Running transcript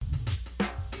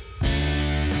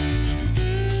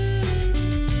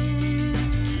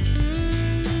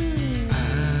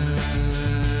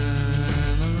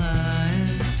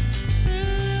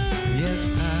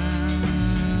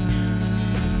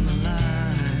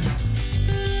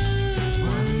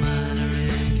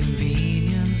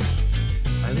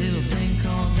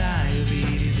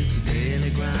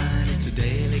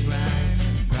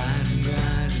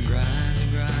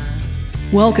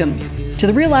Welcome to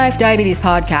the Real Life Diabetes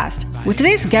Podcast with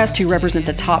today's guest who represent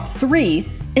the top 3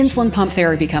 insulin pump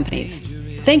therapy companies.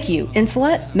 Thank you,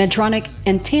 Insulet, Medtronic,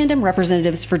 and Tandem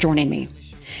representatives for joining me.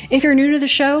 If you're new to the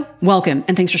show, welcome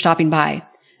and thanks for stopping by.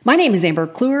 My name is Amber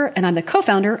Kluwer and I'm the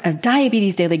co-founder of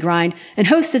Diabetes Daily Grind and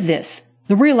host of this,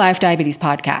 the Real Life Diabetes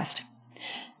Podcast.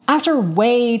 After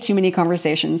way too many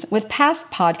conversations with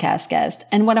past podcast guests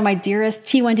and one of my dearest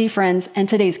T1D friends and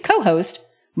today's co-host,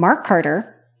 Mark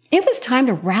Carter, it was time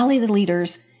to rally the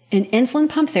leaders in insulin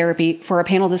pump therapy for a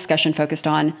panel discussion focused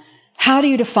on how do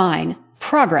you define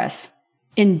progress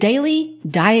in daily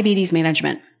diabetes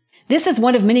management? This is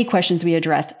one of many questions we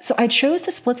addressed, so I chose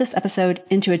to split this episode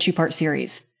into a 2-part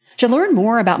series. To learn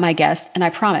more about my guests, and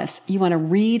I promise you want to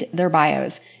read their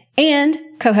bios, and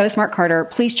co-host Mark Carter,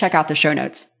 please check out the show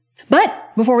notes.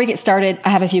 But before we get started, I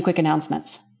have a few quick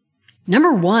announcements.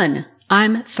 Number 1,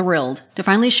 I'm thrilled to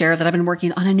finally share that I've been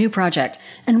working on a new project,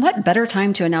 and what better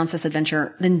time to announce this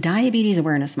adventure than Diabetes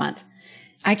Awareness Month.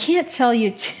 I can't tell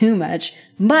you too much,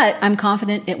 but I'm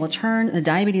confident it will turn the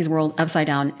diabetes world upside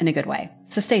down in a good way.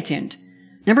 So stay tuned.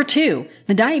 Number 2,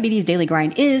 the Diabetes Daily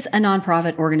Grind is a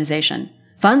nonprofit organization.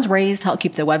 Funds raised help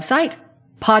keep the website,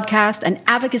 podcast, and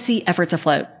advocacy efforts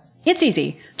afloat. It's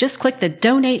easy. Just click the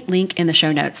donate link in the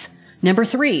show notes. Number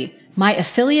 3, my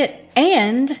affiliate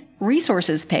and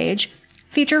resources page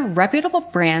feature reputable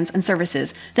brands and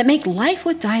services that make life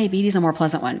with diabetes a more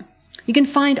pleasant one. You can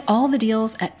find all the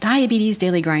deals at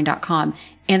diabetesdailygrind.com,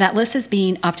 and that list is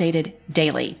being updated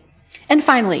daily. And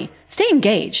finally, stay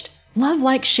engaged. Love,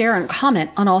 like, share, and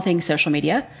comment on all things social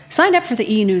media. Sign up for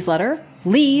the e-newsletter,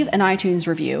 leave an iTunes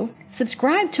review,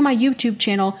 subscribe to my YouTube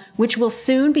channel, which will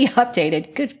soon be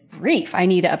updated. Good grief, I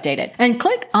need to update it. And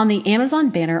click on the Amazon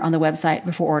banner on the website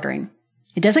before ordering.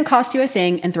 It doesn't cost you a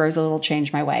thing and throws a little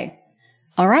change my way.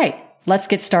 All right, let's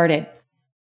get started.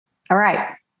 All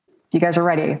right, you guys are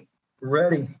ready?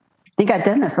 Ready. I think I've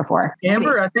done this before.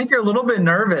 Amber, I think you're a little bit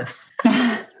nervous.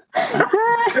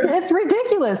 It's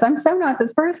ridiculous. I'm so not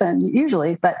this person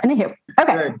usually, but anywho.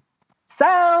 Okay. Good.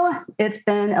 So it's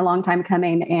been a long time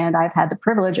coming, and I've had the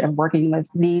privilege of working with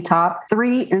the top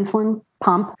 3 insulin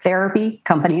pump therapy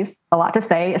companies. A lot to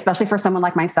say, especially for someone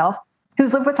like myself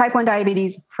who's lived with type 1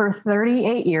 diabetes for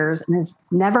 38 years and has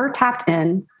never tapped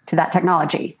in to that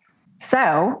technology.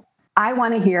 So I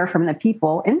want to hear from the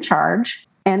people in charge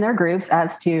and their groups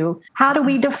as to how do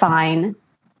we define,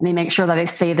 let me make sure that I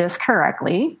say this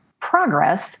correctly,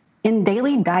 progress in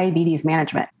daily diabetes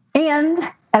management. And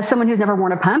as someone who's never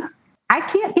worn a pump, I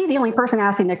can't be the only person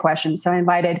asking the question. So I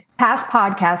invited past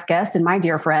podcast guest and my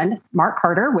dear friend, Mark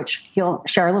Carter, which he'll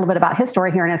share a little bit about his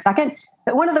story here in a second.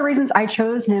 But one of the reasons I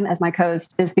chose him as my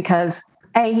co-host is because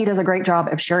A, he does a great job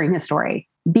of sharing his story.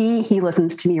 B, he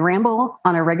listens to me ramble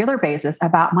on a regular basis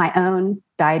about my own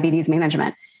diabetes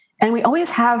management. And we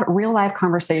always have real life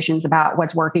conversations about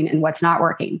what's working and what's not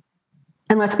working.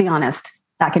 And let's be honest,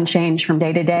 that can change from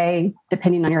day to day,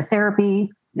 depending on your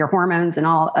therapy, your hormones, and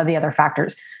all of the other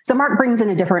factors. So Mark brings in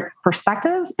a different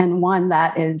perspective, and one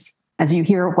that is, as you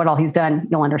hear what all he's done,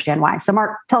 you'll understand why. So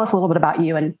Mark, tell us a little bit about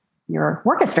you and your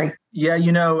work history. Yeah,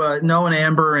 knowing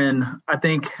Amber, and I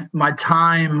think my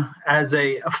time as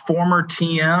a former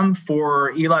TM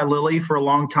for Eli Lilly for a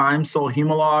long time, sold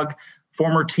Humalog,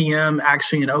 former TM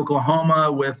actually in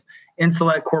Oklahoma with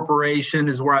Insulet Corporation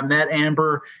is where I met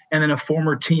Amber, and then a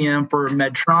former TM for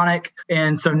Medtronic.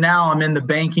 And so now I'm in the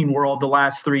banking world the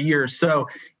last 3 years. So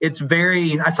it's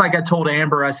like I told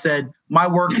Amber, I said, my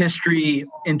work history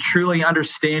in truly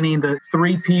understanding the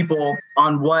 3 people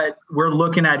on what we're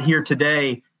looking at here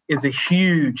today is a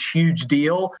huge, huge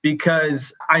deal,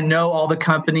 because I know all the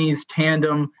companies,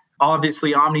 Tandem,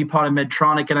 obviously Omnipod and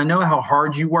Medtronic, and I know how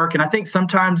hard you work. And I think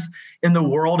sometimes in the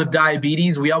world of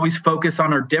diabetes, we always focus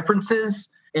on our differences.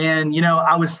 And,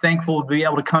 I was thankful to be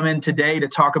able to come in today to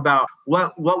talk about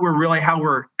how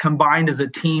we're combined as a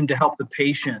team to help the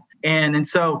patient. And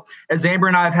so as Amber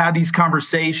and I have had these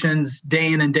conversations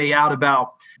day in and day out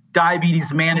about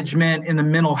diabetes management and the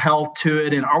mental health to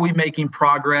it, and are we making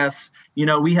progress?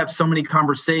 We have so many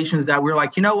conversations that we're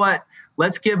like, you know what?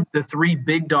 Let's give the 3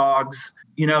 big dogs,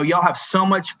 y'all have so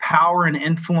much power and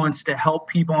influence to help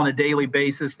people on a daily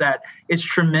basis that it's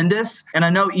tremendous. And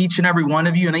I know each and every one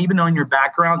of you, and even knowing your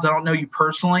backgrounds, I don't know you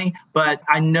personally, but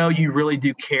I know you really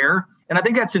do care. And I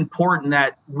think that's important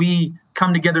that we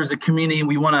come together as a community and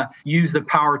we want to use the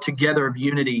power together of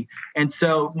unity. And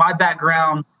so my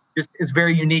background is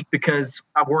very unique because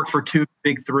I've worked for 2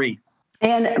 big 3.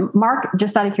 And Mark,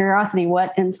 just out of curiosity,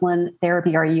 what insulin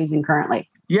therapy are you using currently?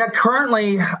 Yeah,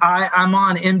 currently I'm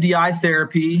on MDI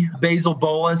therapy, basal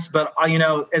bolus, but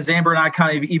as Amber and I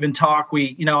kind of even talk,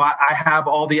 I have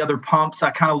all the other pumps.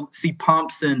 I kind of see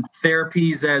pumps and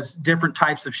therapies as different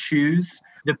types of shoes,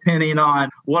 depending on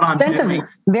what I'm doing.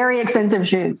 Very expensive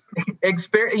shoes.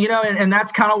 And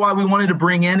that's kind of why we wanted to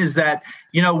bring in is that,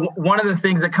 one of the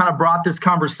things that kind of brought this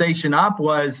conversation up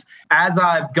was as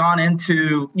I've gone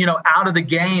into, out of the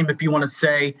game, if you want to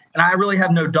say, and I really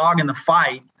have no dog in the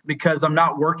fight, because I'm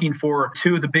not working for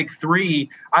two of the big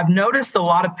three, I've noticed a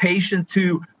lot of patients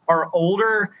who are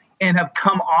older and have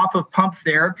come off of pump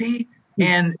therapy.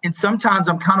 And sometimes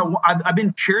I've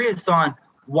been curious on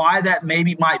why that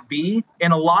maybe might be.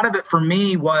 And a lot of it for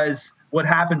me was what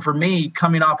happened for me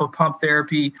coming off of pump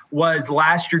therapy was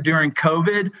last year during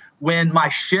COVID when my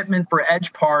shipment for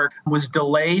Edge Park was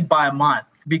delayed by a month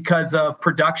because of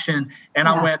production. And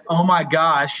I went, oh my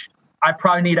gosh, I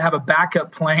probably need to have a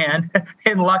backup plan.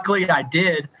 And luckily I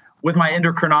did with my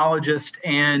endocrinologist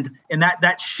and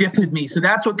that shifted me. So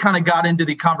that's what kind of got into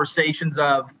the conversations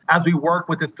of, as we work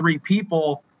with the three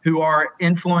people who are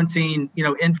influencing,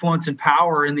 influence and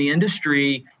power in the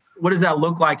industry, what does that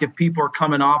look like if people are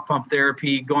coming off pump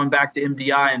therapy, going back to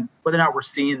MDI, and whether or not we're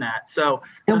seeing that. So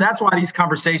that's why these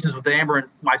conversations with Amber and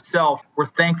myself, we're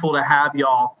thankful to have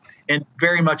y'all and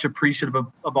very much appreciative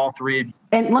of all three of you.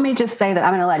 And let me just say that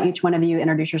I'm going to let each one of you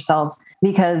introduce yourselves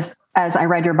because as I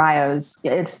read your bios,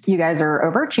 you guys are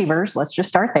overachievers. Let's just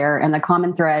start there. And the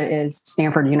common thread is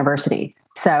Stanford University.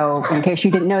 So in case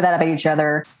you didn't know that about each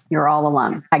other, you're all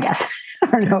alum, I guess.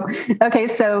 I don't know. Okay,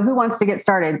 so who wants to get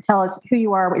started? Tell us who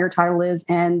you are, what your title is,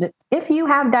 and if you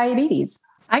have diabetes.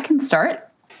 I can start.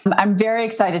 I'm very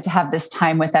excited to have this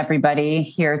time with everybody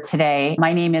here today.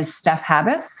 My name is Steph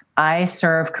Habeth. I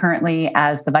serve currently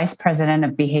as the Vice President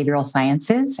of Behavioral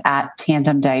Sciences at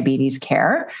Tandem Diabetes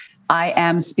Care. I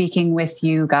am speaking with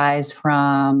you guys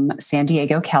from San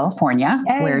Diego, California,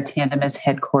 where Tandem is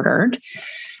headquartered.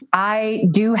 I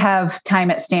do have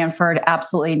time at Stanford,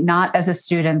 absolutely not as a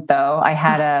student, though. I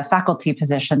had a faculty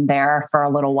position there for a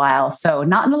little while. So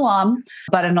not an alum,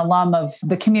 but an alum of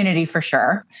the community for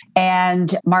sure.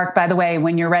 And Mark, by the way,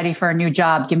 when you're ready for a new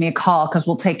job, give me a call because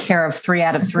we'll take care of 3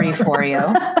 out of 3 for you.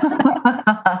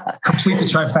 Complete the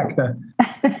trifecta.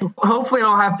 Hopefully I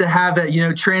don't have to have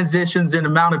that, transitions and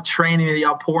amount of training that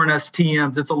y'all pour in us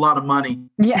TMs. It's a lot of money.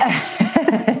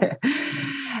 Yeah.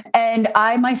 And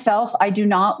I myself, I do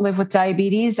not live with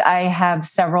diabetes. I have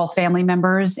several family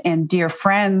members and dear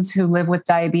friends who live with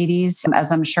diabetes,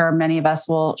 as I'm sure many of us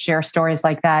will share stories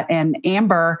like that. And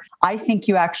Amber, I think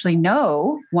you actually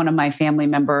know one of my family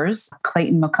members,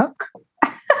 Clayton McCook.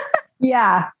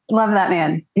 Yeah, love that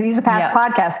man. He's a past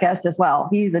podcast guest as well.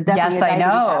 He's definitely Yes,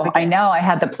 I know. I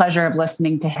had the pleasure of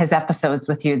listening to his episodes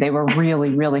with you. They were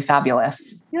really, really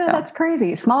fabulous. Yeah, so. That's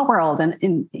crazy. Small world.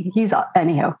 And he's,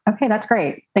 anyhow. Okay, that's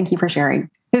great. Thank you for sharing.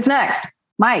 Who's next?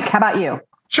 Mike, how about you?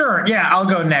 Sure. Yeah, I'll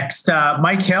go next.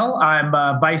 Mike Hill. I'm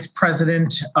Vice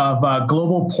President of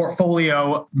Global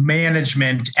Portfolio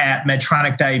Management at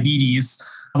Medtronic Diabetes,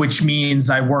 which means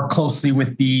I work closely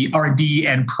with the R&D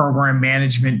and program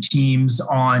management teams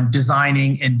on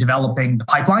designing and developing the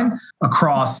pipeline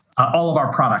across all of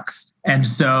our products. And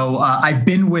so I've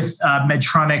been with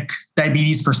Medtronic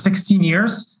Diabetes for 16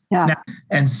 years. Yeah. Now.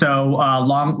 And so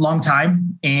long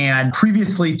time. And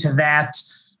previously to that,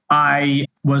 I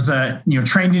was a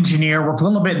trained engineer, worked a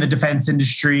little bit in the defense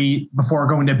industry before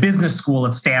going to business school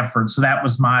at Stanford. So that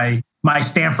was my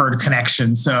Stanford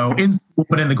connection. So in school,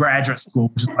 but in the graduate school,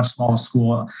 which is a much smaller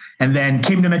school, and then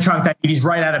came to Medtronic Diabetes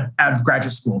right out of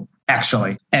graduate school,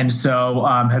 actually. And so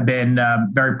have been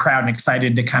very proud and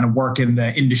excited to kind of work in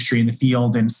the industry, in the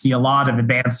field, and see a lot of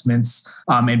advancements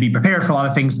and be prepared for a lot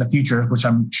of things in the future, which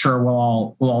I'm sure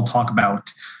we'll all talk about.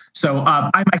 So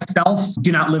I myself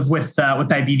do not live with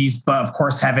diabetes, but of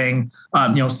course having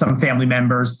some family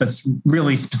members, but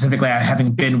really specifically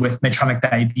having been with Medtronic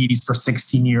Diabetes for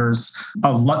 16 years,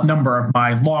 a number of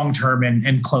my long-term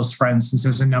and close friends, since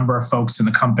there's a number of folks in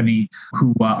the company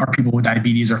who are people with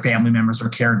diabetes or family members or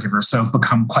caregivers. So I've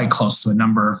become quite close to a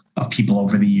number of people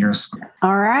over the years.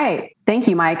 All right. Thank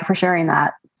you, Mike, for sharing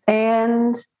that.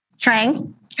 And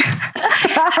Trang.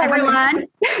 Hi, everyone.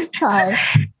 Hi.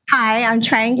 Hi, I'm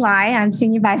Trang Lai. I'm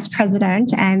Senior Vice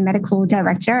President and Medical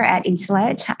Director at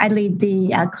Insulet. I lead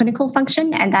the clinical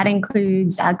function, and that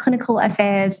includes clinical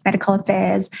affairs, medical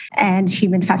affairs, and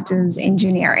human factors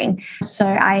engineering. So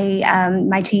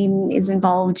my team is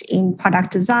involved in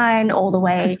product design all the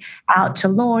way out to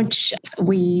launch.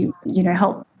 We,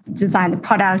 help design the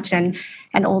product and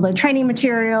all the training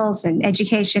materials and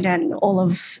education and all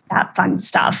of that fun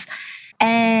stuff.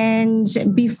 And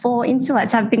before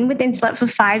Insulet, I've been with Insulet for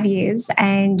 5 years.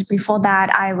 And before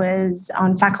that, I was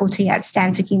on faculty at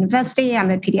Stanford University. I'm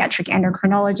a pediatric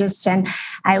endocrinologist, and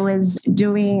I was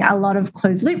doing a lot of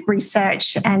closed loop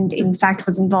research, and in fact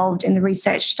was involved in the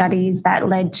research studies that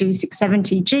led to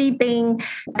 670G being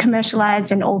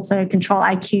commercialized and also Control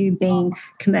IQ being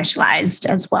commercialized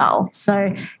as well.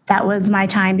 So that was my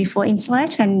time before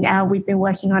Insulet, and we've been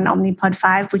working on Omnipod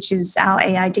 5, which is our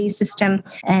AID system,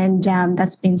 and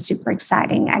that's been super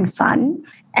exciting and fun.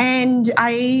 And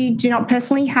I do not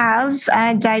personally have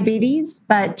diabetes,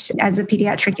 but as a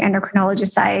pediatric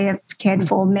endocrinologist, I have cared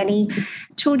for many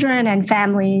children and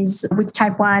families with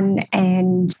type 1.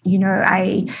 And,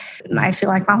 I feel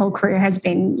like my whole career has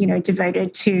been,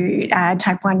 devoted to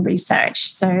type 1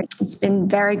 research. So it's been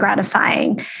very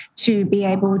gratifying to be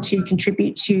able to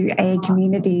contribute to a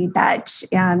community that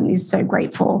is so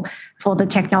grateful for the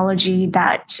technology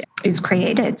that is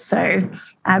created. So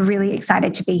I'm really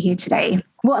excited to be here today.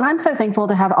 Well, and I'm so thankful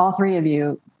to have all three of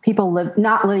you, people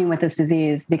not living with this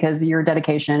disease, because your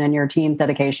dedication and your team's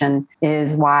dedication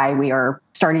is why we are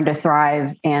starting to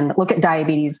thrive and look at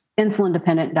diabetes,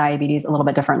 insulin-dependent diabetes, a little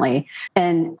bit differently.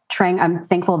 And Trang, I'm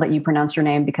thankful that you pronounced your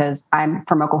name because I'm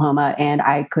from Oklahoma and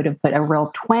I could have put a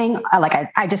real twang.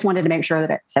 I just wanted to make sure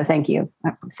that so thank you.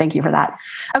 Thank you for that.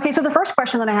 Okay, so the first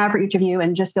question that I have for each of you,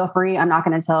 and just feel free, I'm not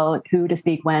going to tell who to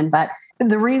speak when, but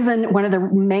one of the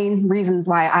main reasons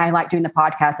why I like doing the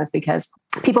podcast is because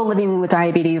people living with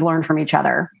diabetes learn from each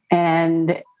other.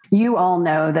 And you all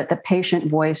know that the patient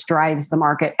voice drives the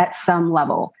market at some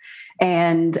level.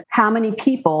 And how many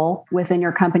people within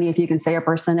your company, if you can say a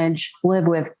percentage, live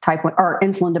with type 1 or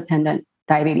insulin dependent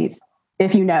diabetes,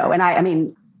 if you know? And I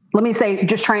mean, let me say,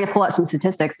 just trying to pull out some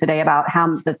statistics today about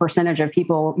how the percentage of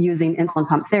people using insulin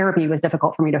pump therapy was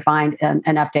difficult for me to find and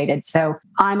updated. So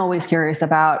I'm always curious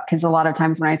about, because a lot of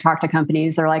times when I talk to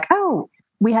companies, they're like, oh,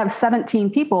 we have 17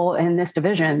 people in this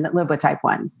division that live with type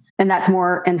 1. And that's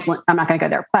more insulin. I'm not going to go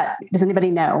there, but does anybody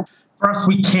know? For us,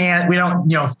 we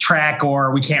don't, track,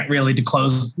 or we can't really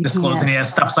disclose any of that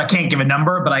stuff. So I can't give a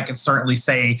number, but I can certainly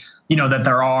say, that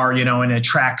there are, and it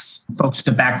attracts folks with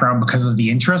the background because of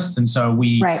the interest. And so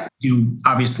we do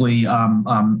obviously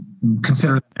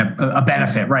consider a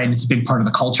benefit, right? And it's a big part of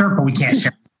the culture, but we can't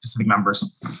share specific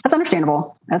numbers. That's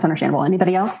understandable.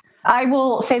 Anybody else? I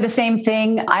will say the same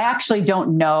thing. I actually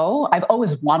don't know. I've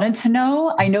always wanted to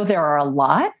know. I know there are a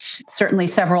lot, certainly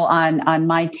several on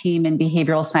my team in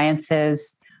behavioral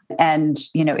sciences. And,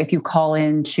 if you call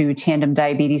into Tandem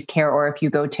Diabetes Care, or if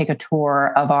you go take a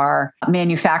tour of our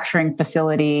manufacturing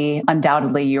facility,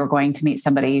 undoubtedly you're going to meet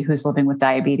somebody who's living with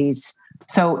diabetes.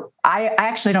 So I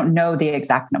actually don't know the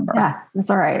exact number. Yeah,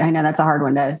 that's all right. I know that's a hard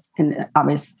one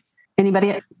obvious.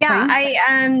 Anybody?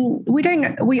 Yeah,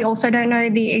 we also don't know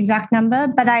the exact number,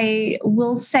 but I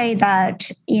will say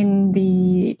that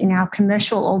in our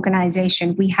commercial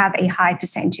organization, we have a high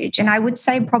percentage. And I would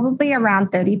say probably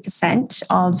around 30%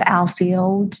 of our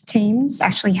field teams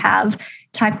actually have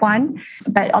type 1.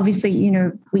 But obviously,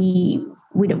 we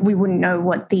wouldn't know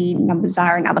what the numbers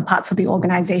are in other parts of the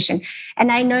organization.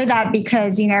 And I know that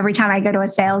because, every time I go to a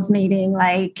sales meeting,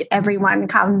 like everyone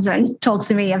comes and talks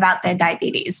to me about their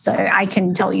diabetes. So I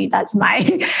can tell you that's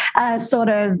my sort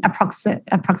of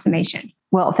approximation.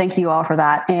 Well, thank you all for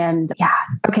that. And yeah.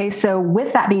 Okay. So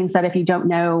with that being said, if you don't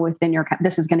know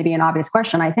this is going to be an obvious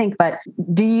question, I think, but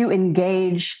do you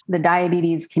engage the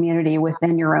diabetes community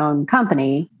within your own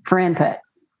company for input?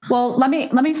 Well, let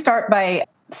me start by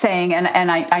saying,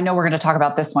 and I know we're going to talk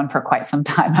about this one for quite some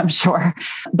time, I'm sure,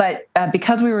 but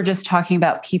because we were just talking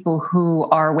about people who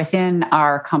are within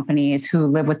our companies who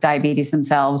live with diabetes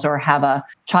themselves or have a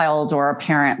child or a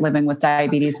parent living with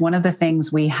diabetes, one of the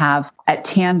things we have at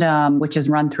Tandem, which is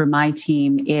run through my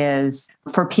team, is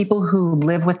for people who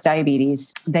live with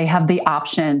diabetes, they have the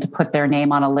option to put their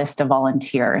name on a list of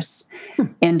volunteers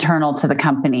internal to the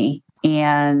company.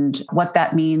 And what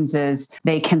that means is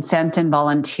they consent and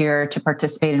volunteer to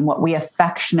participate in what we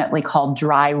affectionately call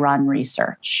dry run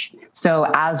research. So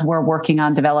as we're working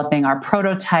on developing our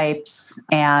prototypes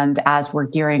and as we're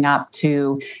gearing up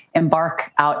to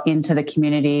embark out into the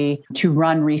community to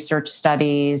run research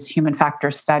studies, human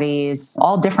factor studies,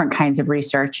 all different kinds of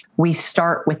research, we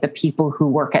start with the people who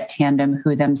work at Tandem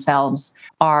who themselves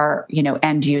are,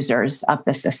 end users of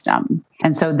the system.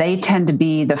 And so they tend to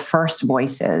be the first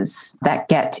voices that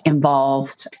get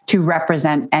involved to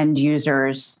represent end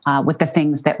users with the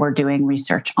things that we're doing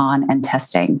research on and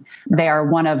testing. They are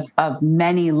one of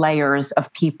many layers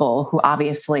of people who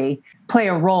obviously play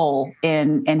a role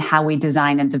in how we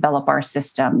design and develop our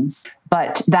systems.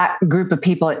 But that group of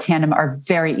people at Tandem are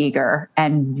very eager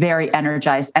and very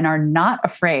energized and are not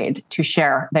afraid to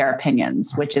share their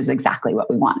opinions, which is exactly what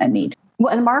we want and need.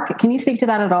 Well, and Mark, can you speak to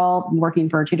that at all, working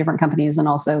for 2 different companies and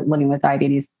also living with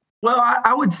diabetes? Well,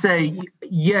 I would say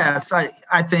yes.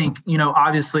 I think,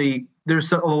 obviously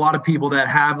there's a lot of people that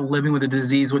have living with a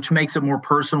disease, which makes it more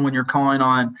personal when you're calling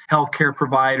on healthcare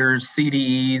providers,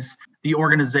 CDEs, the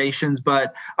organizations.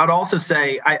 But I'd also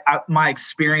say my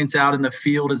experience out in the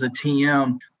field as a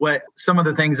TM, what some of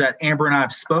the things that Amber and I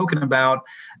have spoken about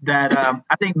that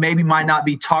I think maybe might not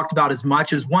be talked about as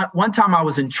much as one time I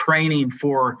was in training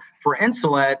for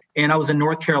Insulet, and I was in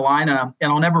North Carolina,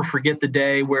 and I'll never forget the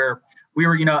day where we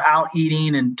were, out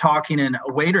eating and talking, and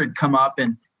a waiter had come up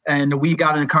and we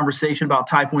got in a conversation about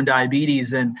type 1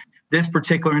 diabetes. And this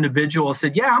particular individual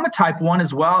said, yeah, I'm a type 1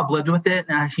 as well. I've lived with it.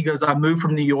 And he goes, I moved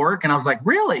from New York. And I was like,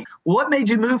 really? Well, what made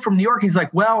you move from New York? He's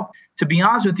like, well, to be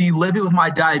honest with you, living with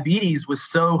my diabetes was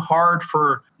so hard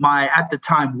for my, at the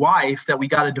time, wife, that we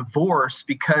got a divorce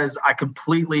because I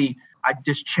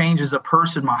just changed as a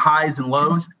person, my highs and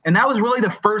lows. And that was really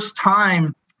the first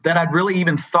time that I'd really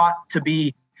even thought to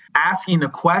be asking the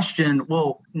question,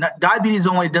 well, diabetes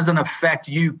only doesn't affect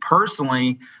you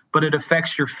personally, but it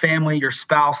affects your family, your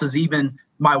spouses, even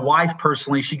my wife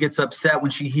personally. She gets upset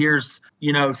when she hears,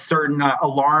 certain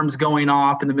alarms going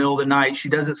off in the middle of the night. She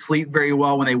doesn't sleep very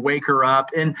well when they wake her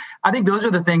up. And I think those are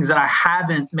the things that I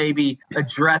haven't maybe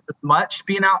addressed as much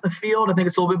being out in the field. I think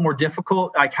it's a little bit more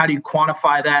difficult. Like, how do you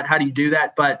quantify that? How do you do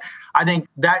that? But I think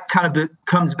that kind of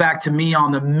comes back to me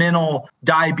on the mental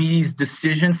diabetes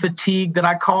decision fatigue that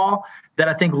I call, that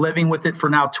I think living with it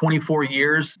for now 24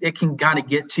 years, it can kind of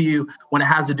get to you when it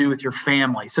has to do with your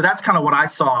family. So that's kind of what I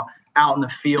saw out in the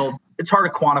field. It's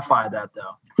hard to quantify that,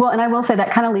 though. Well, and I will say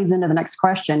that kind of leads into the next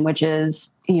question, which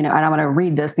is, and I want to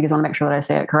read this because I want to make sure that I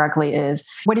say it correctly, is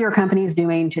what are your companies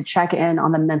doing to check in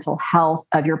on the mental health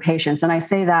of your patients? And I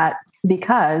say that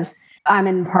because I'm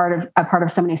a part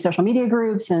of so many social media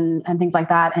groups and things like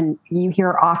that. And you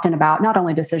hear often about not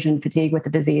only decision fatigue with the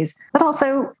disease, but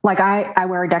also like I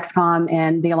wear a Dexcom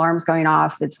and the alarm's going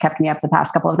off. It's kept me up the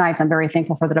past couple of nights. I'm very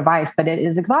thankful for the device, but it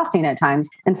is exhausting at times.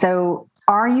 And so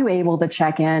are you able to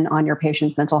check in on your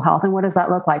patient's mental health? And what does that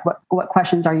look like? What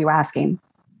questions are you asking?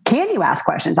 Can you ask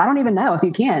questions? I don't even know if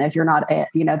you can, if you're not,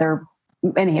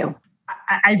 anywho.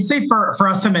 I'd say for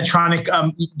us at Medtronic,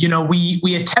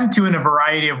 we attempt to in a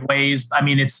variety of ways. I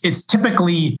mean, it's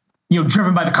typically,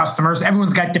 driven by the customers.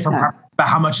 Everyone's got different preferences about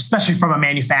how much, especially from a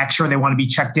manufacturer, they want to be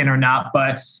checked in or not.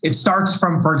 But it starts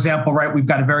from, for example, right, we've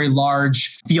got a very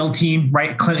large field team,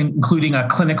 right, including a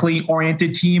clinically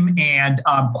oriented team. And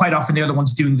quite often they're the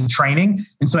ones doing the training.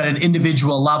 And so at an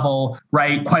individual level,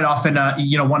 right, quite often,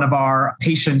 one of our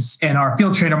patients and our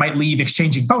field trainer might leave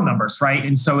exchanging phone numbers, right?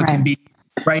 And so it can be,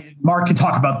 right. Mark can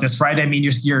talk about this, right? I mean,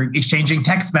 you're exchanging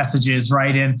text messages,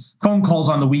 right? And phone calls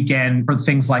on the weekend for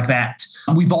things like that.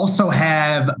 We've also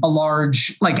have a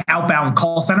large outbound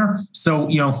call center. So,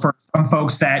 for some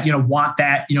folks that, want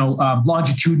that,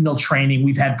 longitudinal training,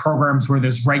 we've had programs where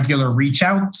there's regular reach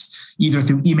outs, either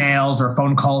through emails or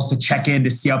phone calls to check in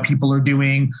to see how people are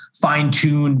doing, fine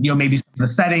tune, maybe some of the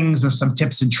settings or some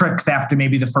tips and tricks after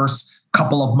maybe the first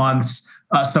couple of months.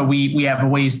 So we have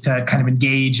ways to kind of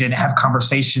engage and have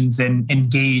conversations and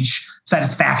engage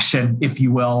satisfaction, if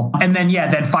you will. And then,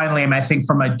 then finally, I think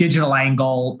from a digital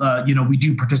angle, we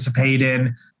do participate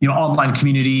in, online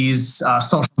communities,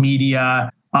 social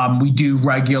media. We do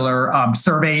regular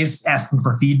surveys asking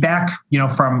for feedback,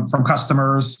 from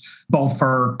customers, both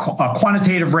for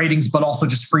quantitative ratings, but also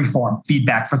just free form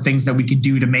feedback for things that we can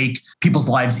do to make people's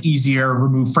lives easier,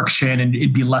 remove friction, and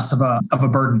it'd be less of a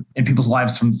burden in people's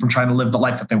lives from trying to live the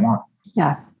life that they want.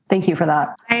 Yeah. Thank you for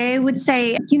that. I would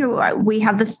say, we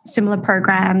have the similar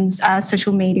programs,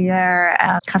 social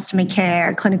media, customer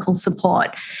care, clinical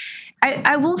support.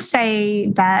 I will say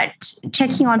that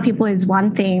checking on people is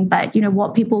one thing, but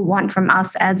what people want from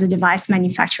us as a device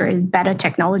manufacturer is better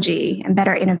technology and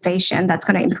better innovation that's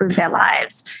going to improve their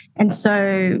lives. And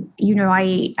so,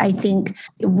 I think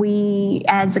we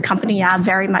as a company are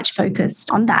very much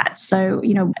focused on that. So,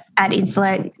 at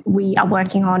Insulet, we are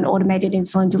working on automated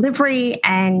insulin delivery,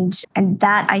 and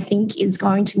that I think is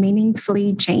going to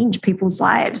meaningfully change people's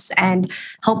lives and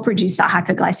help reduce that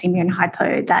hypoglycemia and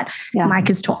hypo that Mike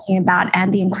is talking about,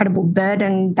 and the incredible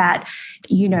burden that,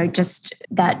 just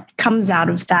that comes out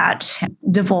of that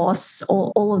divorce,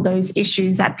 or all of those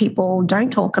issues that people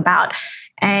don't talk about.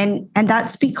 And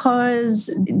that's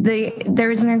because there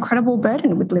is an incredible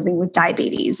burden with living with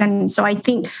diabetes. And so I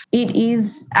think it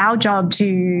is our job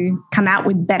to come out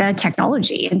with better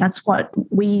technology. And that's what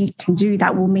we can do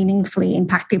that will meaningfully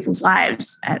impact people's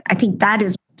lives. I think that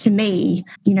is to me,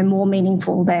 more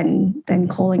meaningful than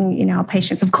calling our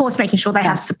patients. Of course, making sure they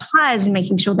have supplies and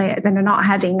making sure that they're not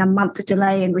having a month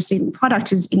delay in receiving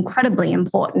product is incredibly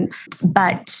important.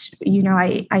 But,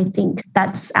 I think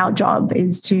that's our job,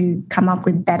 is to come up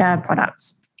with better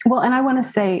products. Well, and I want to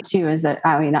say too, is that,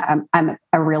 I'm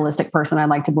a realistic person. I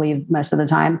like to believe most of the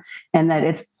time, and that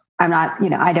it's not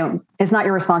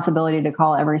your responsibility to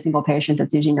call every single patient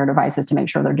that's using your devices to make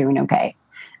sure they're doing okay.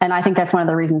 And I think that's one of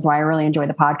the reasons why I really enjoy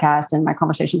the podcast and my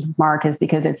conversations with Mark, is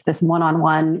because it's this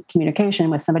one-on-one communication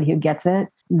with somebody who gets it,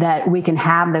 that we can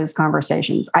have those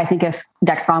conversations. I think if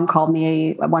Dexcom called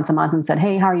me once a month and said,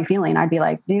 "Hey, how are you feeling?" I'd be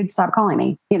like, "Dude, stop calling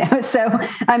me." So,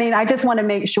 I just want to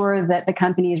make sure that the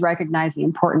companies recognize the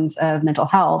importance of mental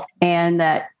health, and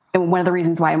that one of the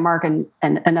reasons why Mark and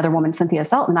another woman, Cynthia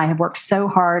Selton, and I have worked so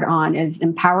hard on is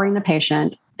empowering the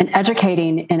patient and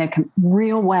educating in a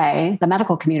real way the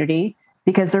medical community,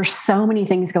 because there's so many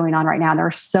things going on right now. There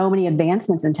are so many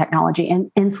advancements in technology,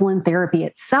 and insulin therapy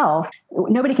itself,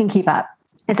 nobody can keep up.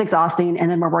 It's exhausting.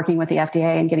 And then we're working with the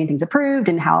FDA and getting things approved,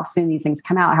 and how soon these things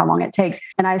come out, how long it takes.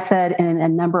 And I said in a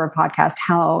number of podcasts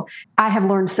how I have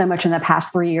learned so much in the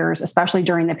past 3 years, especially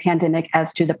during the pandemic,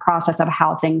 as to the process of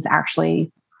how things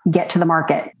actually get to the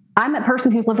market. I'm a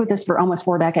person who's lived with this for almost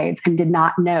 4 decades and did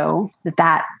not know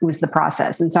that was the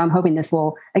process. And so I'm hoping this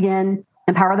will, again,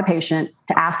 empower the patient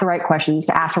to ask the right questions,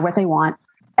 to ask for what they want,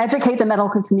 educate the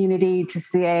medical community to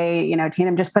say,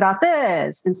 Tandem just put out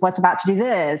this, and Insulet's about to do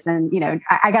this. And,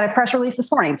 I got a press release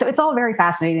this morning. So it's all very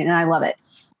fascinating and I love it.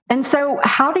 And so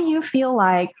how do you feel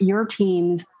like your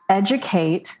teams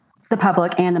educate the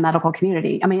public and the medical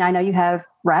community? I know you have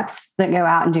reps that go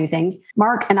out and do things.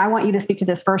 Mark, and I want you to speak to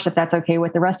this first, if that's okay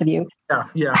with the rest of you.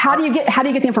 Yeah. How do you get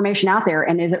the information out there,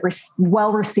 and is it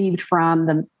well received from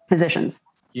the physicians?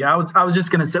 Yeah, I was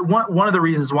just going to say one of the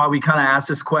reasons why we kind of ask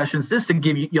this question is just to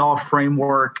give y'all a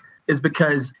framework, is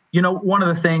because, one of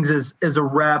the things is, as a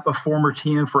rep, a former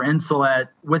TM for Insulet,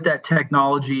 with that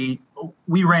technology,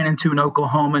 we ran into in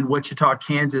Oklahoma and Wichita,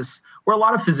 Kansas, where a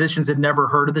lot of physicians had never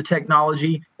heard of the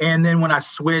technology. And then when I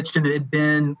switched and it had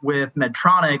been with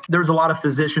Medtronic, there's a lot of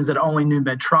physicians that only knew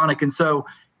Medtronic. And so,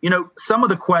 some of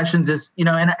the questions is,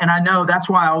 and I know that's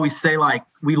why I always say, like,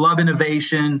 we love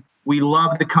innovation. We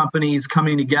love the companies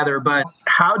coming together, but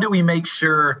how do we make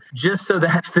sure, just so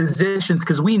that physicians,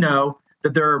 because we know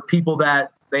that there are people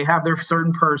that they have their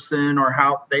certain person or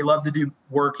how they love to do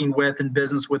working with and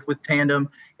business with Tandem,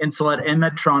 Insulet, and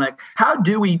Medtronic. How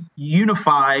do we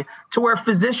unify to where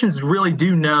physicians really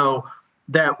do know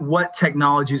that what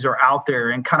technologies are out there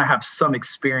and kind of have some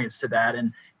experience to that?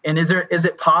 And is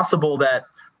it possible that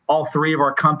all three of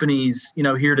our companies,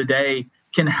 here today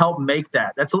can help make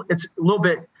that? It's a little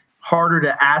bit harder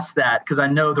to ask that because I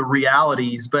know the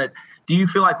realities, but do you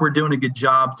feel like we're doing a good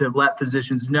job to let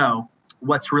physicians know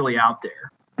what's really out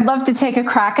there? I'd love to take a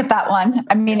crack at that one.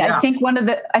 Yeah. I think one of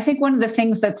the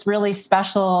things that's really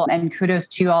special, and kudos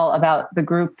to you all about the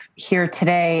group here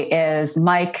today, is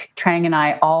Mike, Trang, and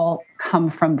I all come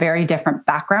from very different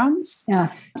backgrounds.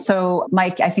 Yeah. So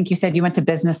Mike, I think you said you went to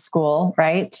business school,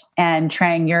 right? And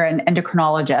Trang, you're an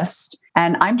endocrinologist.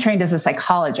 And I'm trained as a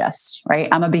psychologist, right?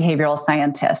 I'm a behavioral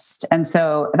scientist. And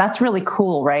so that's really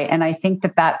cool, right? And I think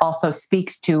that also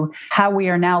speaks to how we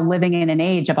are now living in an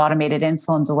age of automated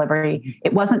insulin delivery.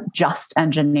 It wasn't just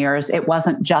engineers. It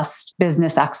wasn't just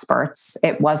business experts.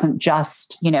 It wasn't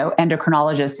just,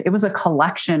 endocrinologists. It was a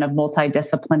collection of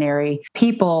multidisciplinary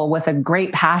people with a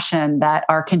great passion that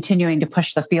are continuing to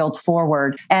push the field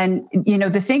forward. And,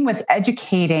 the thing with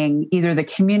educating either the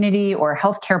community or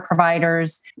healthcare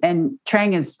providers, and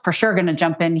Trang is for sure going to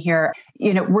jump in here.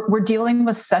 We're dealing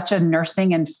with such a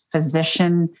nursing and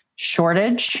physician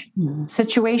shortage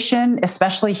situation,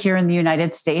 especially here in the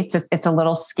United States. It's a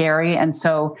little scary. And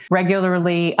so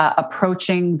regularly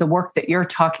approaching the work that you're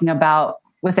talking about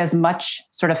with as much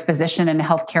sort of physician and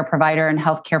healthcare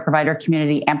provider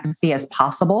community empathy as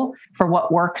possible for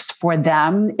what works for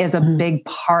them is a big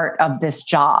part of this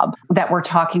job that we're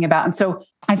talking about. And so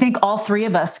I think all three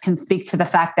of us can speak to the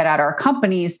fact that at our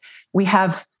companies, we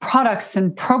have products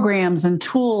and programs and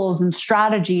tools and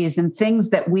strategies and things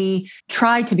that we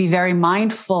try to be very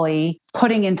mindfully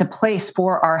putting into place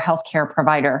for our healthcare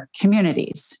provider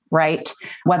communities, right?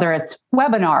 Whether it's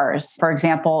webinars, for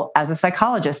example, as a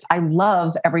psychologist, I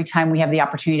love every time we have the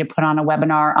opportunity to put on a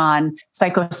webinar on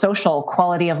psychosocial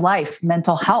quality of life,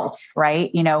 mental health,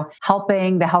 right?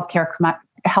 Helping the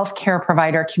healthcare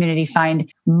provider community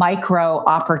find micro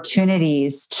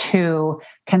opportunities to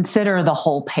consider the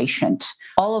whole patient.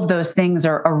 All of those things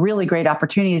are really great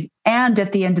opportunities. And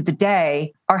at the end of the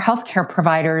day, our healthcare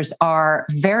providers are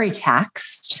very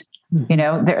taxed You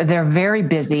know, they're very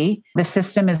busy. The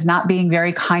system is not being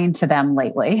very kind to them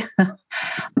lately.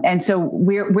 And so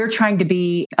we're trying to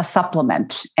be a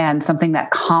supplement and something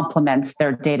that complements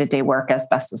their day-to-day work as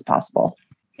best as possible.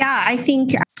 Yeah, I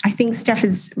think Steph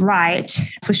is right.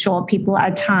 For sure, people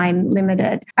are time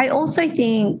limited. I also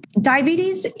think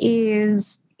diabetes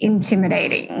is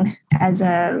intimidating as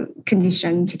a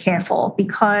condition to care for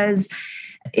because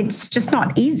it's just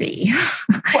not easy.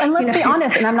 Well, and let's be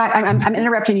honest, and I'm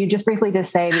interrupting you just briefly to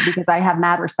say, because I have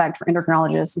mad respect for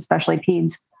endocrinologists, especially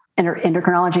peds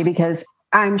endocrinology, because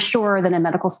I'm sure that in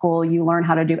medical school you learn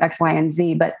how to do X, Y, and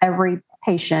Z, but every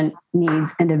patient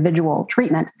needs individual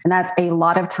treatment. And that's a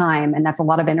lot of time and that's a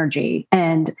lot of energy.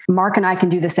 And Mark and I can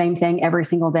do the same thing every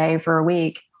single day for a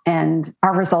week. And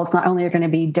our results not only are going to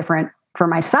be different for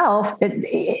myself,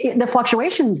 the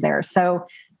fluctuations there. So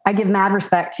I give mad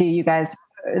respect to you guys,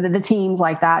 the teams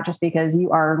like that, just because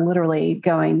you are literally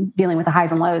dealing with the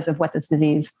highs and lows of what this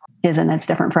disease is. And it's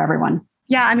different for everyone.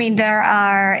 Yeah, I mean, there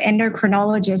are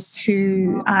endocrinologists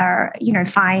who are,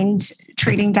 find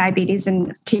treating diabetes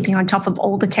and keeping on top of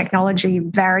all the technology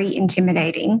very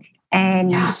intimidating.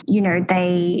 And,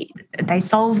 they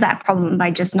solve that problem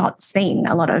by just not seeing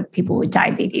a lot of people with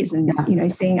diabetes and,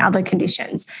 seeing other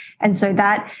conditions. And so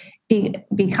that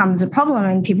becomes a problem,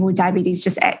 and people with diabetes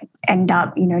just end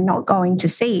up, not going to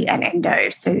see an endo.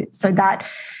 So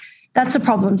that's a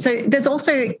problem. So there's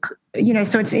also,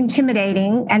 so it's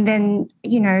intimidating. And then,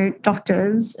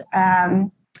 doctors,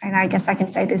 and I guess I can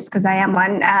say this because I am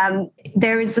one,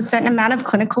 there is a certain amount of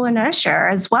clinical inertia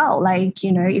as well. Like,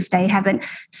 if they haven't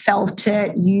felt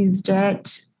it, used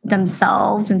it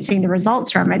themselves and seen the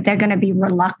results from it, they're going to be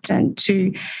reluctant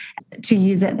to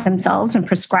use it themselves and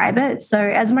prescribe it. So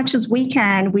as much as we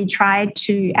can, we try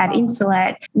to, at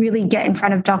Insulet, really get in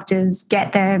front of doctors,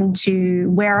 get them to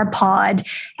wear a pod,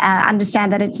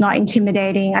 understand that it's not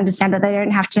intimidating, understand that they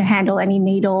don't have to handle any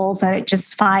needles, that it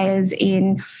just fires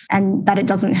in and that it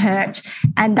doesn't hurt.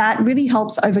 And that really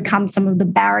helps overcome some of the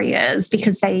barriers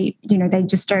because they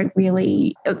just don't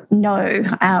really know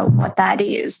what that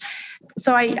is.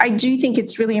 So I do think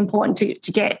it's really important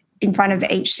to get in front of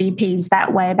HCPs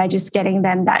that way by just getting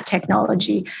them that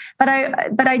technology. But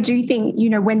I do think,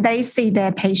 when they see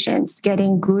their patients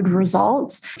getting good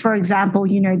results, for example,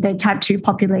 the type 2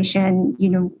 population,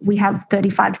 we have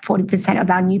 35 to 40%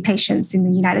 of our new patients in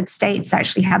the United States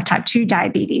actually have type 2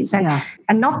 diabetes.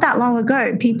 And not that long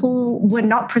ago, people were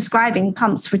not prescribing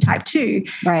pumps for type 2.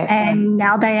 Right. And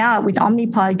now they are with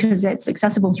Omnipod because it's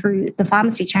accessible through the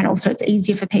pharmacy channel. So it's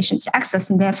easier for patients to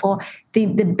access. And therefore, the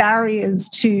barriers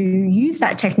to use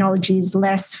that technology is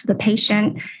less for the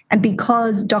patient. And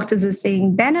because doctors are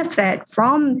seeing benefit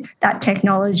from that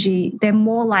technology, they're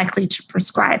more likely to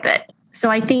prescribe it. So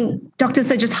I think doctors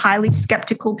are just highly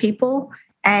skeptical people,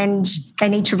 and they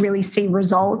need to really see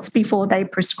results before they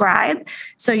prescribe.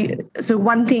 So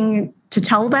one thing to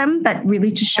tell them, but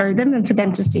really to show them and for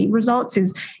them to see results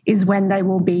is when they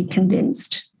will be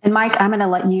convinced. And Mike, I'm going to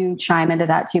let you chime into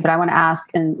that too, but I want to ask,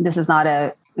 and this is not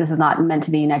meant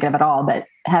to be negative at all, but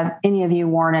have any of you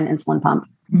worn an insulin pump?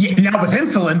 Yeah, not with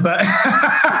insulin, but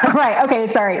right. Okay.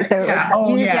 Sorry. So yes.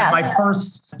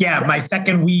 My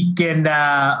second week in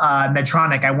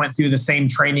Medtronic, I went through the same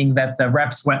training that the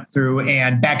reps went through,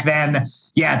 and back then,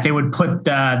 they would put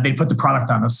the product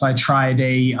on us. So I tried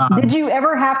Did you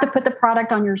ever have to put the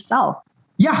product on yourself?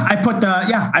 Yeah, I put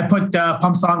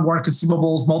pumps on, worn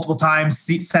consumables multiple times,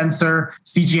 sensor,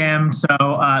 CGM. So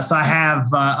I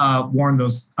have worn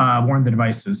the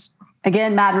devices.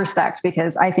 Again, mad respect,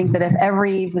 because I think that if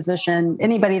every physician,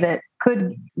 anybody that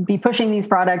could be pushing these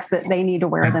products, that they need to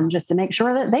wear them just to make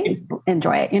sure that they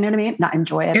enjoy it. You know what I mean? Not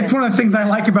enjoy it. It's one of the things I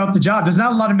like about the job. There's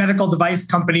not a lot of medical device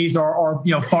companies or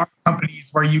pharma companies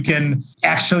where you can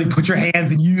actually put your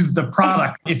hands and use the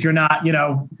product if you're not,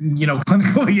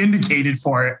 clinically indicated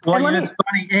for it. Well, it's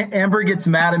funny. Amber gets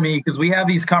mad at me because we have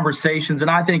these conversations,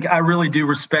 and I think I really do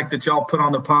respect that y'all put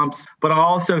on the pumps, but I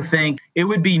also think it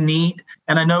would be neat.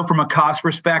 And I know from a cost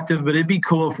perspective, but it'd be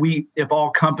cool if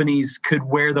all companies could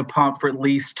wear the pump for at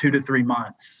least 2 to 3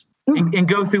 months. And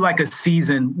go through like a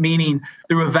season, meaning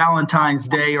through a Valentine's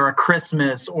Day or a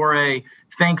Christmas or a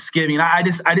Thanksgiving. I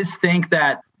just think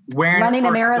that running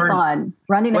a marathon,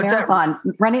 going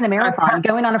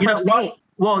on a first date.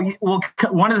 Well,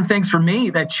 one of the things for me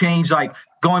that changed, like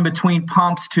going between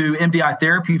pumps to MDI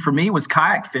therapy for me, was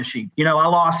kayak fishing.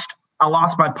 I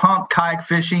lost my pump kayak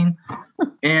fishing,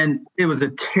 and it was a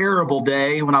terrible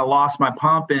day when I lost my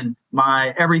pump and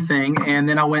my everything. And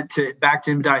then I went back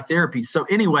to MDI therapy. So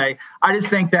anyway, I just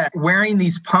think that wearing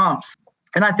these pumps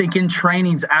And I think in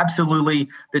trainings, absolutely,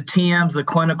 the TMs, the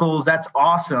clinicals, that's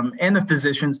awesome, and the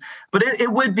physicians. But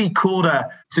it would be cool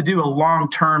to do a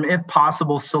long-term, if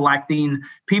possible, selecting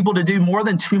people to do more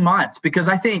than 2 months. Because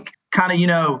I think kind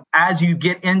of, as you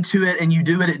get into it and you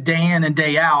do it day in and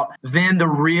day out, then the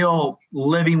real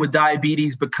living with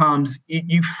diabetes becomes,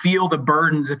 you feel the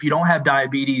burdens if you don't have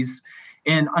diabetes.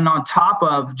 And on top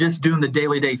of just doing the day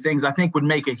things, I think would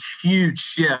make a huge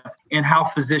shift in how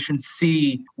physicians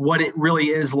see what it really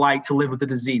is like to live with the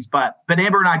disease. But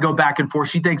Amber and I go back and forth.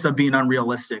 She thinks I'm being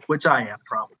unrealistic, which I am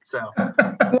probably. So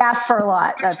you asked for a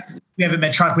lot. We have at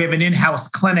Medtronic, we have an in-house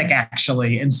clinic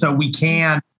actually. And so we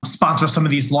can sponsor some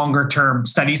of these longer term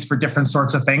studies for different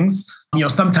sorts of things.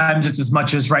 Sometimes it's as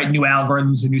much as new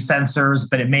algorithms or new sensors,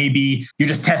 but it may be you're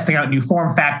just testing out new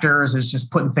form factors. It's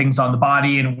just putting things on the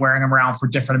body and wearing them around for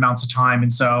different amounts of time.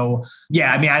 And so,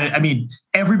 yeah, I mean,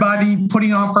 everybody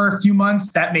putting on for a few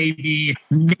months, that maybe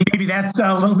that's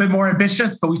a little bit more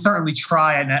ambitious, but we certainly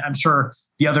try. And I'm sure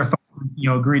the other folks,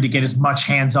 agree to get as much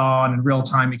hands-on and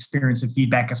real-time experience and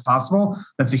feedback as possible.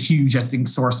 That's a huge, I think,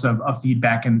 source of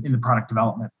feedback in the product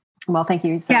development. Well, thank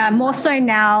you. Yeah, more so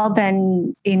now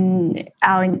than in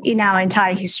our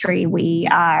entire history, we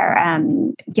are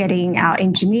getting our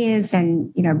engineers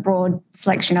and broad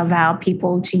selection of our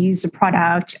people to use the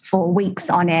product for weeks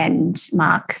on end,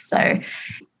 Mark. So,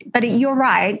 but you're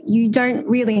right. You don't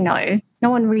really know. No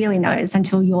one really knows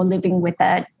until you're living with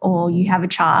it or you have a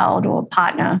child or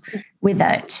partner with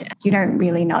it. You don't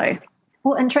really know.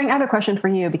 Well, and Trang, I have a question for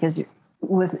you because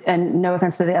and no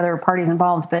offense to the other parties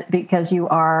involved, but because you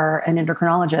are an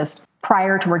endocrinologist,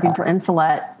 prior to working for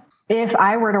Insulet, if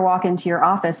I were to walk into your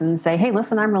office and say, hey,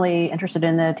 listen, I'm really interested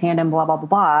in the Tandem, blah, blah, blah,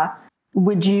 blah,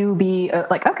 would you be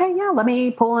like, okay, yeah, let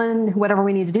me pull in whatever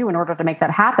we need to do in order to make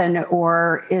that happen?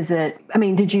 Or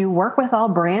did you work with all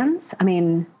brands?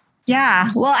 Yeah,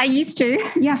 well, I used to.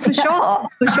 Yeah, for sure.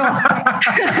 For sure.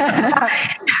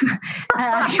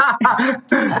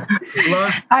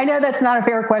 I know that's not a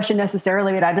fair question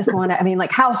necessarily, but I just want to,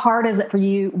 how hard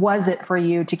was it for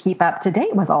you to keep up to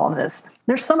date with all of this?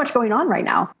 There's so much going on right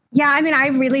now. Yeah, I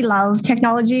really love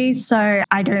technology, so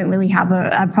I don't really have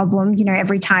a problem.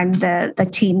 Every time the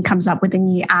team comes up with a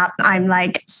new app, I'm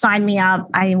like, sign me up.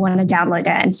 I want to download it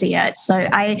and see it.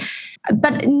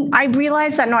 But I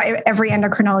realize that not every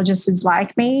endocrinologist is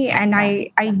like me. And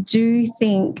I do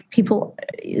think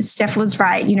Steph was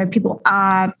right, people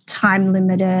are time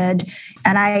limited.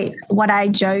 And what I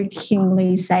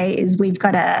jokingly say is we've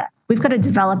got to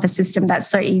develop a system that's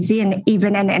so easy and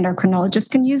even an endocrinologist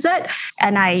can use it.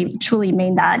 And I truly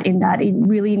mean that in that it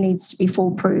really needs to be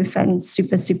foolproof and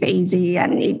super, super easy.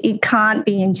 And it can't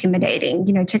be intimidating.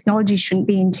 Technology shouldn't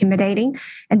be intimidating.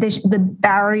 And the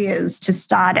barriers to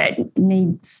start it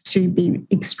needs to be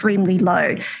extremely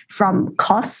low, from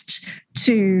cost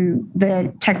to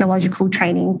the technological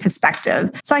training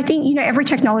perspective. So I think, every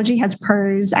technology has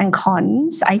pros and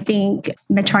cons. I think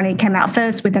Medtronic came out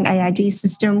first with an AID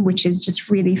system, which is just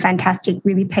really fantastic,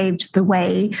 really paved the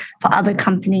way for other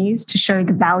companies to show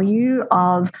the value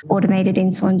of automated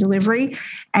insulin delivery.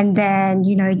 And then,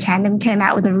 Tandem came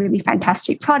out with a really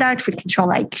fantastic product with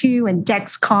Control-IQ and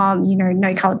Dexcom,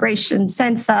 no calibration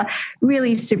sensor,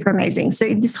 really super amazing.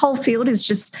 So this whole field is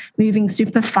just moving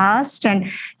super fast,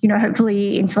 and, hopefully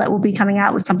Insulet will be coming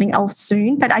out with something else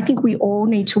soon. But I think we all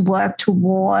need to work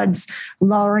towards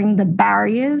lowering the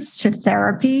barriers to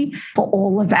therapy for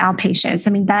all of our patients.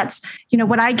 That's,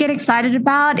 what I get excited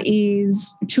about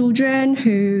is children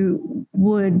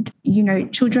children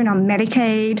on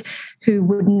Medicaid who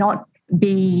would not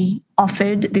be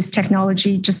offered this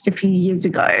technology just a few years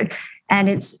ago. And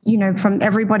it's, from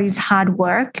everybody's hard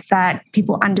work that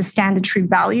people understand the true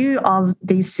value of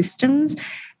these systems.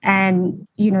 And,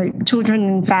 children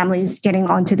and families getting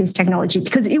onto this technology,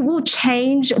 because it will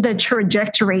change the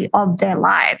trajectory of their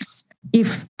lives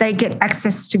if they get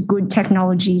access to good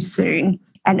technology soon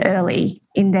and early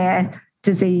in their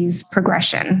disease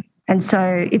progression. And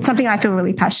so it's something I feel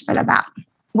really passionate about.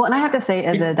 Well, and I have to say,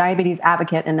 as a diabetes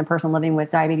advocate and a person living with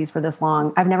diabetes for this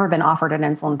long, I've never been offered an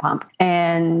insulin pump.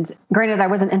 And granted, I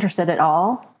wasn't interested at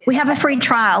all. We have a free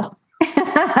trial.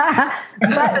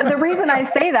 But the reason I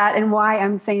say that and why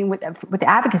I'm saying with the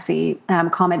advocacy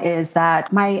comment is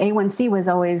that my A1C was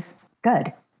always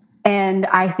good. And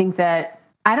I think that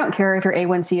I don't care if your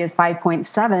A1C is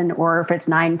 5.7 or if it's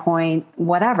 9 point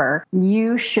whatever,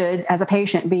 you should, as a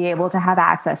patient, be able to have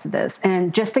access to this.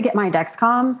 And just to get my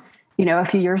Dexcom, a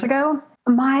few years ago,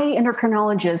 my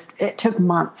endocrinologist, it took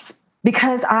months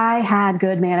because I had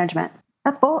good management.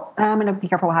 That's bull. I'm going to be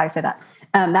careful how I say that.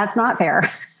 That's not fair.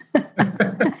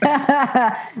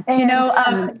 That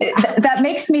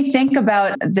makes me think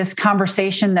about this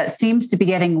conversation that seems to be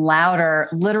getting louder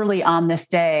literally on this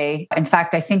day. In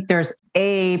fact, I think there's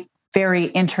a very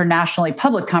internationally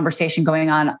public conversation going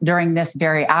on during this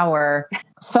very hour.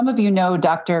 Some of you know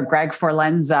Dr. Greg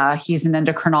Forlenza. He's an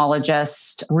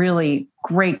endocrinologist, really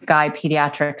great guy,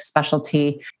 pediatric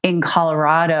specialty in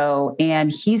Colorado.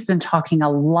 And he's been talking a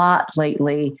lot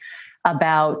lately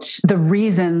about the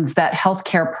reasons that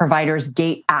healthcare providers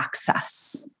gate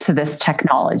access to this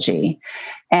technology.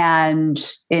 And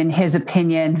in his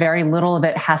opinion, very little of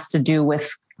it has to do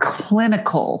with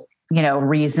clinical,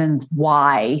 reasons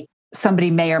why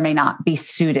somebody may or may not be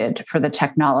suited for the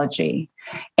technology.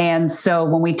 And so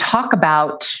when we talk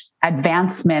about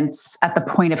advancements at the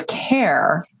point of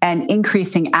care and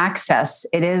increasing access,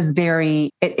 it's very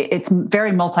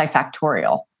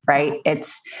multifactorial, right?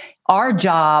 It's our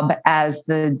job as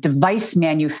the device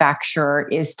manufacturer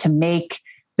is to make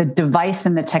the device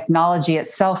and the technology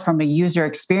itself from a user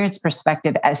experience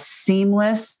perspective as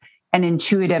seamless and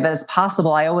intuitive as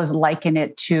possible. I always liken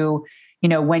it to,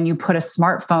 when you put a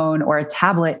smartphone or a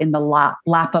tablet in the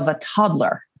lap of a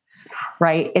toddler,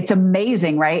 right? It's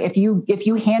amazing, right? If you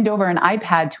hand over an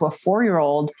iPad to a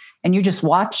 4-year-old and you just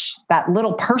watch that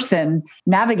little person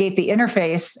navigate the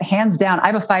interface, hands down, I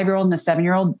have a 5-year-old and a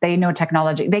 7-year-old, they know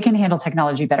technology. They can handle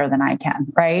technology better than I can,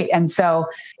 right? And so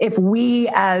if we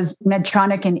as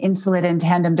Medtronic and Insulet and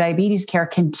Tandem Diabetes Care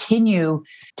continue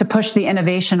to push the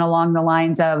innovation along the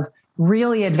lines of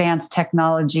really advanced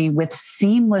technology with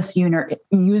seamless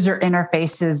user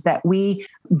interfaces that we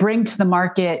bring to the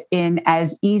market in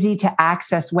as easy to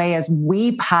access way as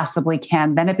we possibly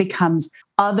can, then it becomes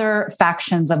other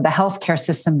factions of the healthcare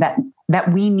system that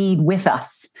we need with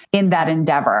us in that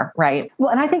endeavor, right?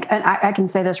 Well, and I think, and I can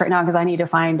say this right now because I need to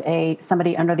find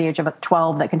somebody under the age of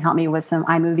 12 that can help me with some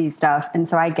iMovie stuff. And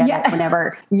so I get it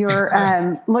whenever you're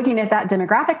looking at that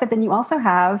demographic, but then you also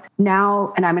have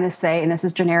now, and I'm going to say, and this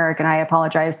is generic, and I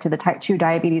apologize to the type 2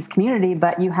 diabetes community,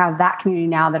 but you have that community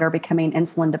now that are becoming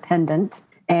insulin dependent,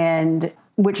 and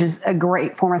which is a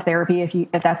great form of therapy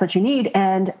if that's what you need.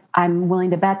 And I'm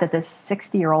willing to bet that this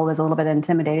 60-year-old is a little bit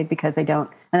intimidated because they don't,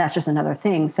 and that's just another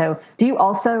thing. So do you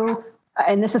also,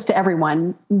 and this is to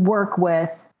everyone, work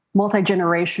with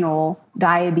multi-generational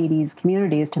diabetes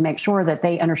communities to make sure that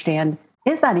they understand,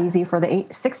 is that easy for the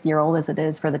 60-year-old as it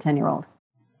is for the 10-year-old?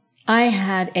 I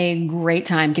had a great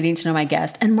time getting to know my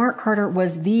guest, and Mark Carter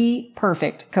was the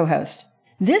perfect co-host.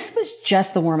 This was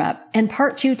just the warm-up, and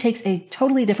part 2 takes a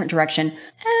totally different direction,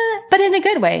 but in a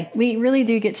good way. We really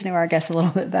do get to know our guests a little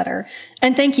bit better.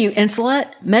 And thank you,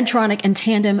 Insulet, Medtronic, and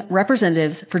Tandem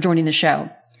representatives for joining the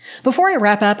show. Before I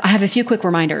wrap up, I have a few quick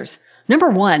reminders. Number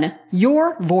 1,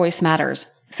 your voice matters,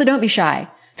 so don't be shy.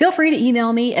 Feel free to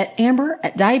email me at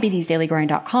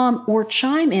amber@diabetesdailygrind.com or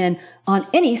chime in on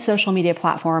any social media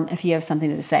platform if you have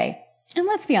something to say. And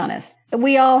let's be honest,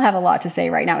 we all have a lot to say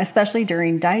right now, especially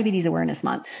during Diabetes Awareness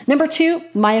Month. Number 2,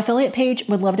 my affiliate page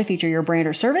would love to feature your brand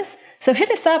or service, so hit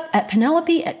us up at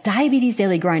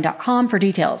Penelope@diabetesdailygrind.com for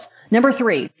details. Number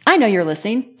 3, I know you're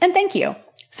listening, and thank you.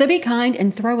 So be kind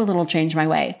and throw a little change my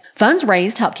way. Funds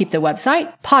raised help keep the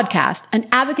website, podcast, and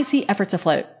advocacy efforts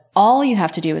afloat. All you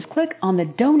have to do is click on the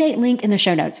donate link in the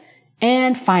show notes.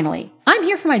 And finally, I'm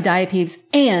here for my diapeeps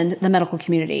and the medical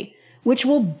community, which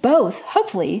will both,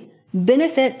 hopefully,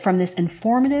 benefit from this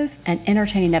informative and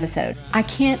entertaining episode. I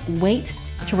can't wait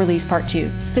to release part 2,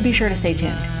 so be sure to stay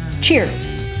tuned. Cheers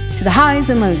to the highs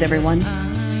and lows, everyone.